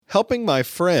helping my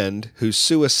friend who's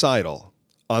suicidal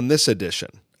on this edition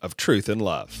of Truth and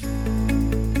Love.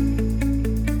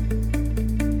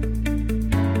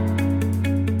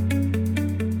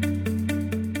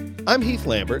 I'm Heath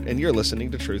Lambert, and you're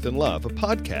listening to Truth and Love, a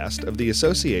podcast of the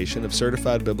Association of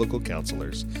Certified Biblical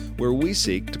Counselors, where we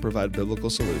seek to provide biblical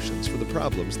solutions for the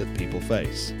problems that people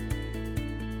face.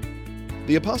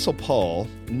 The Apostle Paul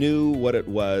knew what it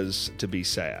was to be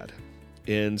sad.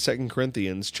 In 2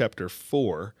 Corinthians chapter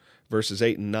 4, verses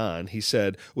 8 and 9, he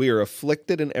said, "We are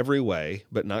afflicted in every way,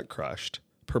 but not crushed,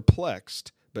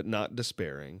 perplexed, but not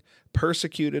despairing,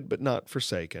 persecuted, but not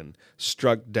forsaken,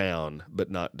 struck down,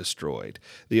 but not destroyed."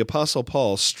 The Apostle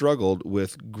Paul struggled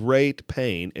with great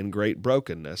pain and great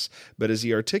brokenness, but as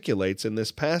he articulates in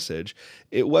this passage,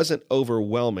 it wasn't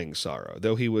overwhelming sorrow.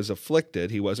 Though he was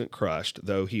afflicted, he wasn't crushed.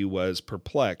 Though he was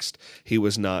perplexed, he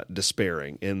was not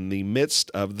despairing. In the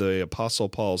midst of the Apostle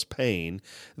Paul's pain,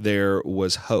 there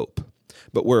was hope.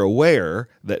 But we're aware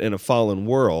that in a fallen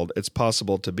world, it's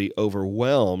possible to be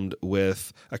overwhelmed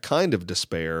with a kind of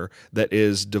despair that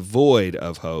is devoid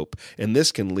of hope, and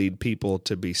this can lead people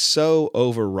to be so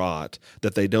overwrought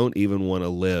that they don't even want to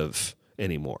live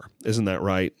anymore. Isn't that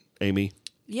right, Amy?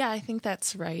 Yeah, I think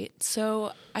that's right.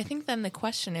 So I think then the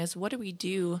question is, what do we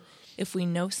do if we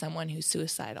know someone who's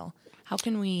suicidal? How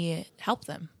can we help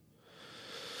them?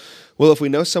 Well, if we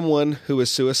know someone who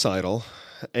is suicidal,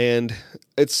 and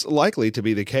it's likely to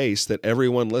be the case that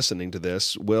everyone listening to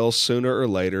this will sooner or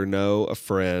later know a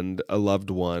friend, a loved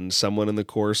one, someone in the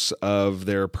course of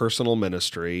their personal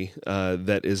ministry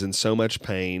that is in so much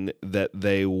pain that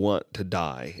they want to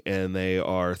die, and they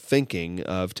are thinking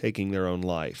of taking their own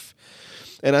life.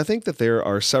 And I think that there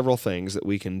are several things that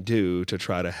we can do to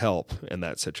try to help in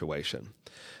that situation.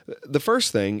 The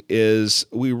first thing is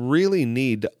we really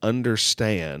need to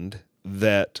understand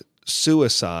that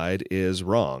suicide is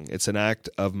wrong. It's an act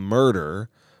of murder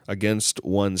against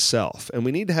oneself. And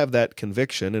we need to have that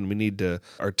conviction, and we need to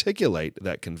articulate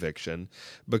that conviction,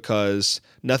 because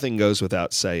nothing goes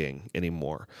without saying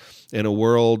anymore. In a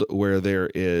world where there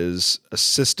is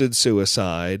assisted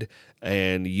suicide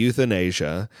and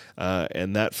euthanasia,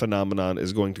 and that phenomenon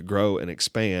is going to grow and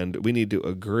expand, we need to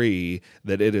agree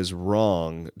that it is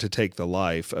wrong to take the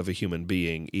life of a human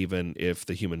being, even if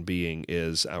the human being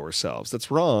is ourselves.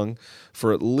 That's wrong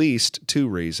for at least two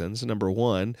reasons. Number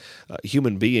one,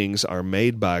 human beings are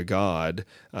made by God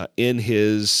in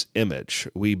His image.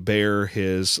 We bear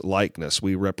His likeness.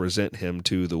 We represent Him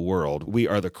to the world. We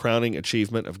are the crowning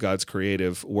achievement of God's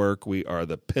creative work. We are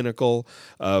the pinnacle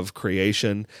of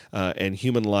creation, and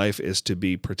human life is to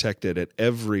be protected at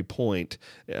every point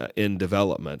in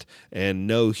development, and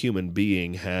no human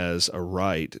being has a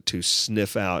right to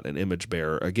sniff out an image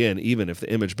bearer, again, even if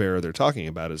the image bearer they're talking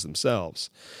about is themselves.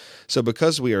 So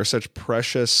because we are such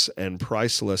precious and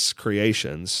priceless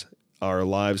creations, our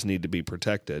lives need to be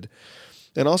protected,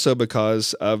 and also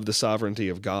because of the sovereignty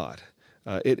of God.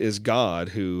 It is God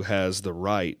who has the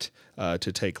right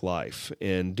to take life.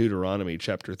 In Deuteronomy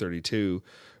chapter 32,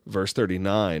 verse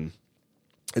 39,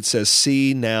 it says,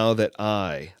 "See now that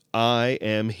I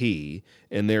am He,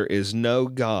 and there is no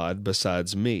God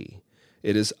besides me.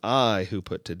 It is I who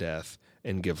put to death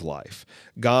and give life."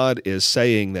 God is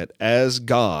saying that as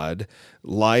God,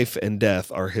 life and death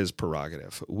are His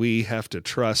prerogative. We have to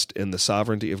trust in the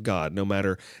sovereignty of God, no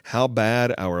matter how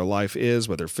bad our life is,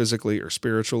 whether physically or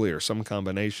spiritually or some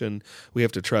combination. We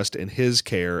have to trust in His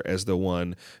care as the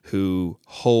one who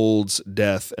holds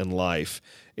death and life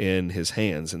in His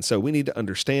hands. And so we need to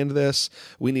understand this.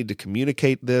 We need to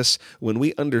communicate this. When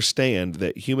we understand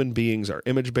that human beings are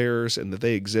image bearers and that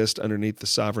they exist underneath the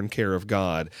sovereign care of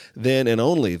God, then and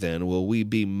only then will we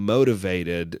be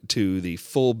motivated to the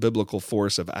full biblical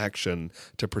force of action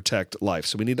to protect life.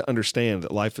 So we need to understand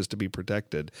that life is to be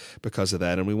protected because of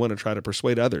that, and we want to try to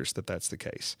persuade others that that's the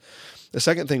case. The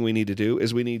second thing we need to do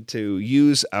is we need to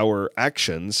use our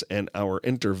actions and our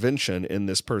intervention in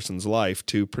this person's life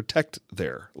to protect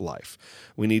their life.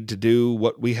 We need to do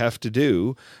what we have to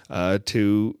do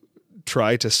to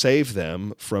try to save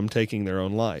them from taking their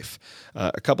own life.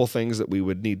 A couple things that we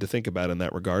would need to think about in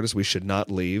that regard is we should not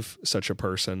leave such a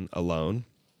person alone.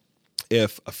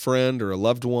 If a friend or a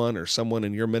loved one or someone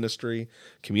in your ministry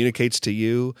communicates to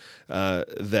you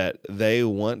that they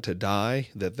want to die,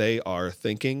 that they are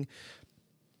thinking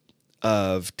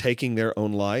of taking their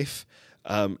own life,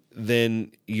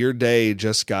 then your day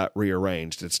just got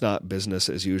rearranged. It's not business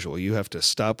as usual. You have to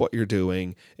stop what you're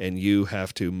doing, and you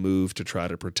have to move to try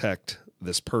to protect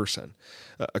this person.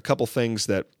 A couple things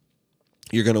that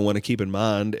you're going to want to keep in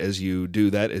mind as you do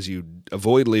that, as you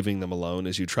avoid leaving them alone,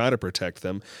 as you try to protect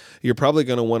them, you're probably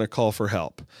going to want to call for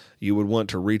help. You would want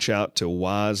to reach out to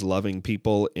wise, loving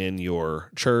people in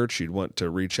your church. You'd want to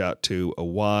reach out to a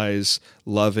wise,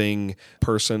 loving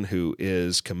person who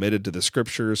is committed to the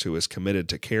Scriptures, who is committed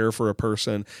to care for a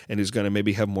person, and who's going to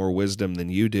maybe have more wisdom than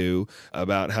you do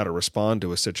about how to respond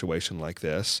to a situation like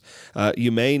this.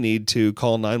 You may need to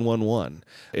call 911.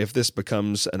 If this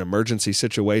becomes an emergency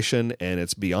situation and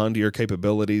it's beyond your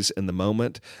capabilities in the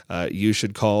moment, you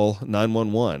should call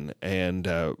 911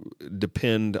 and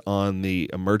depend on the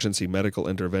emergency medical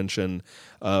intervention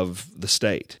of the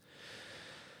state.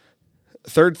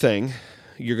 Third thing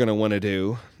you're going to want to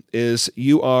do is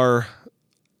you are,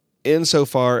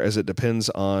 insofar as it depends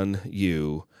on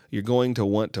you, you're going to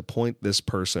want to point this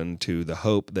person to the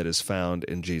hope that is found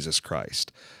in Jesus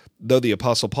Christ. Though the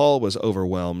Apostle Paul was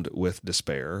overwhelmed with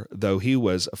despair, though he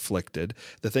was afflicted,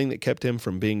 the thing that kept him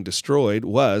from being destroyed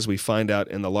was, we find out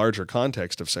in the larger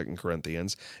context of 2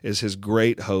 Corinthians, is his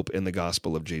great hope in the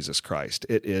gospel of Jesus Christ.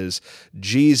 It is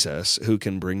Jesus who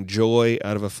can bring joy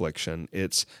out of affliction.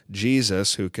 It's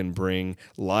Jesus who can bring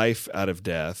life out of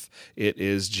death. It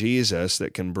is Jesus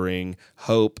that can bring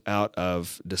hope out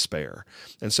of despair.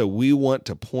 And so we want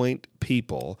to point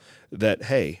people that,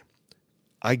 hey,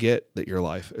 I get that your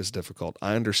life is difficult.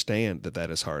 I understand that that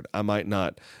is hard. I might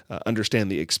not understand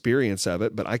the experience of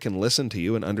it, but I can listen to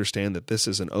you and understand that this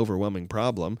is an overwhelming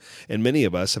problem. And many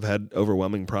of us have had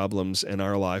overwhelming problems in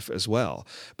our life as well.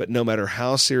 But no matter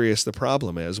how serious the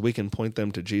problem is, we can point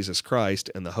them to Jesus Christ,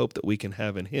 and the hope that we can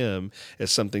have in Him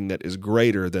is something that is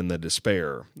greater than the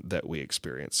despair that we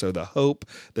experience. So the hope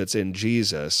that's in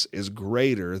Jesus is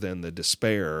greater than the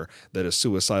despair that a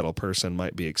suicidal person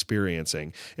might be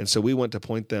experiencing. And so we want to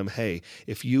point them, hey,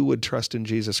 if you would trust in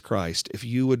Jesus Christ, if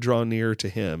you would draw near to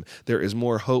Him, there is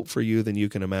more hope for you than you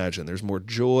can imagine. There's more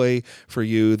joy for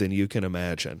you than you can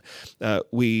imagine. A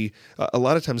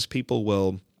lot of times people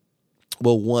will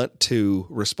want to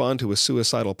respond to a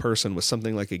suicidal person with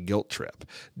something like a guilt trip.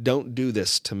 Don't do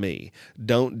this to me.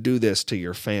 Don't do this to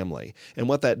your family. And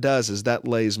what that does is that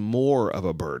lays more of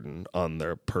a burden on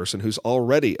the person who's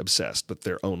already obsessed with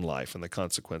their own life and the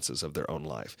consequences of their own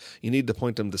life. You need to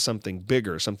point them to something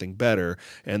bigger, something better,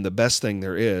 and the best thing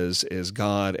there is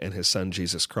God and His Son,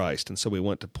 Jesus Christ. And so we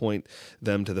want to point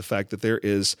them to the fact that there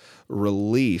is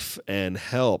relief and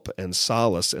help and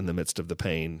solace in the midst of the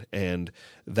pain, and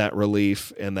that relief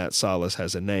and that solace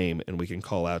has a name, and we can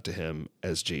call out to Him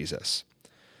as Jesus.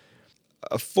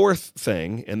 A fourth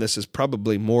thing, and this is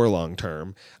probably more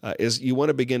long-term, is you want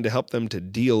to begin to help them to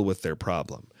deal with their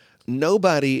problem.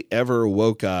 Nobody ever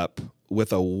woke up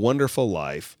with a wonderful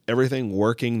life, everything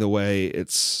working the way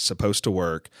it's supposed to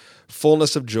work,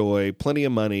 fullness of joy, plenty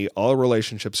of money, all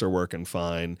relationships are working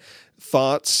fine,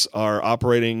 thoughts are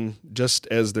operating just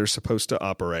as they're supposed to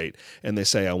operate, and they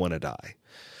say, I want to die.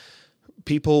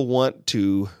 People want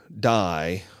to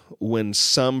die when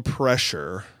some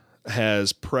pressure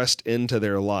has pressed into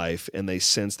their life and they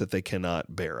sense that they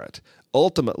cannot bear it.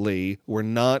 Ultimately, we're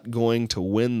not going to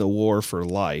win the war for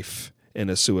life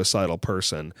in a suicidal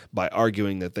person by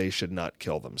arguing that they should not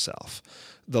kill themselves.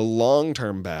 The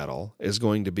long-term battle is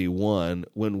going to be won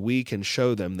when we can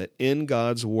show them that in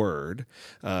God's Word,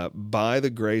 by the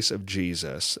grace of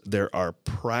Jesus, there are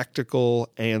practical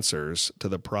answers to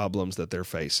the problems that they're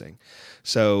facing.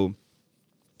 So,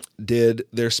 did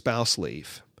their spouse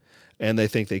leave and they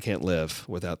think they can't live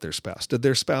without their spouse? Did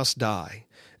their spouse die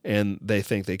and they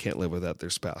think they can't live without their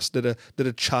spouse? Did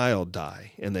a child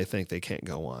die and they think they can't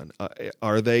go on?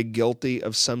 Are they guilty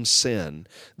of some sin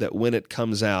that when it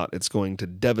comes out, it's going to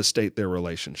devastate their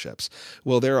relationships?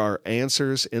 Well, there are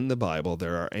answers in the Bible.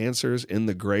 There are answers in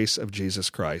the grace of Jesus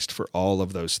Christ for all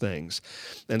of those things.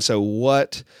 And so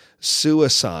what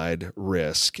suicide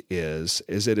risk is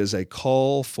it is a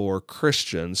call for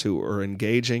Christians who are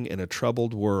engaging in a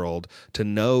troubled world to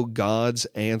know God's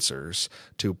answers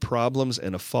to problems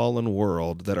in a fallen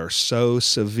world that are so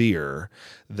severe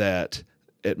that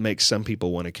it makes some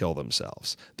people want to kill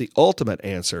themselves. The ultimate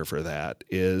answer for that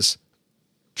is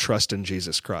trust in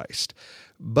Jesus Christ.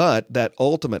 But that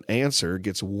ultimate answer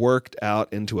gets worked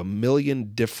out into a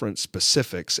million different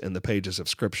specifics in the pages of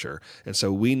Scripture. And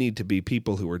so we need to be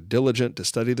people who are diligent to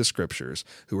study the Scriptures,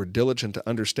 who are diligent to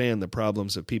understand the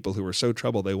problems of people who are so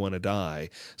troubled they want to die,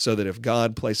 so that if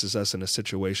God places us in a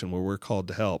situation where we're called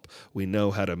to help, we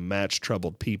know how to match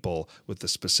troubled people with the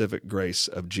specific grace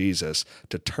of Jesus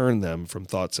to turn them from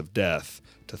thoughts of death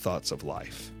to thoughts of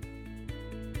life.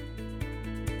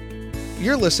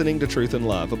 You're listening to Truth and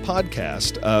Love, a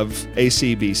podcast of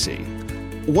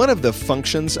ACBC. One of the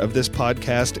functions of this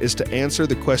podcast is to answer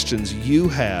the questions you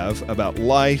have about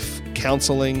life,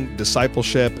 counseling,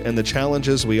 discipleship, and the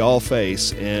challenges we all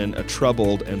face in a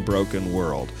troubled and broken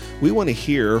world. We want to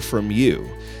hear from you.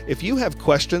 If you have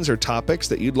questions or topics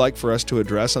that you'd like for us to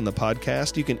address on the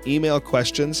podcast, you can email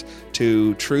questions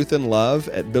to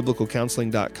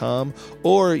truthandlove@biblicalcounseling.com,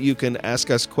 or you can ask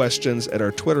us questions at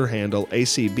our Twitter handle,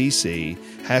 ACBC,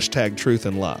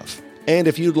 #truthandlove. And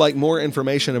if you'd like more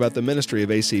information about the ministry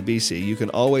of ACBC, you can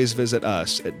always visit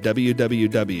us at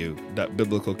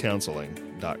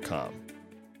www.biblicalcounseling.com.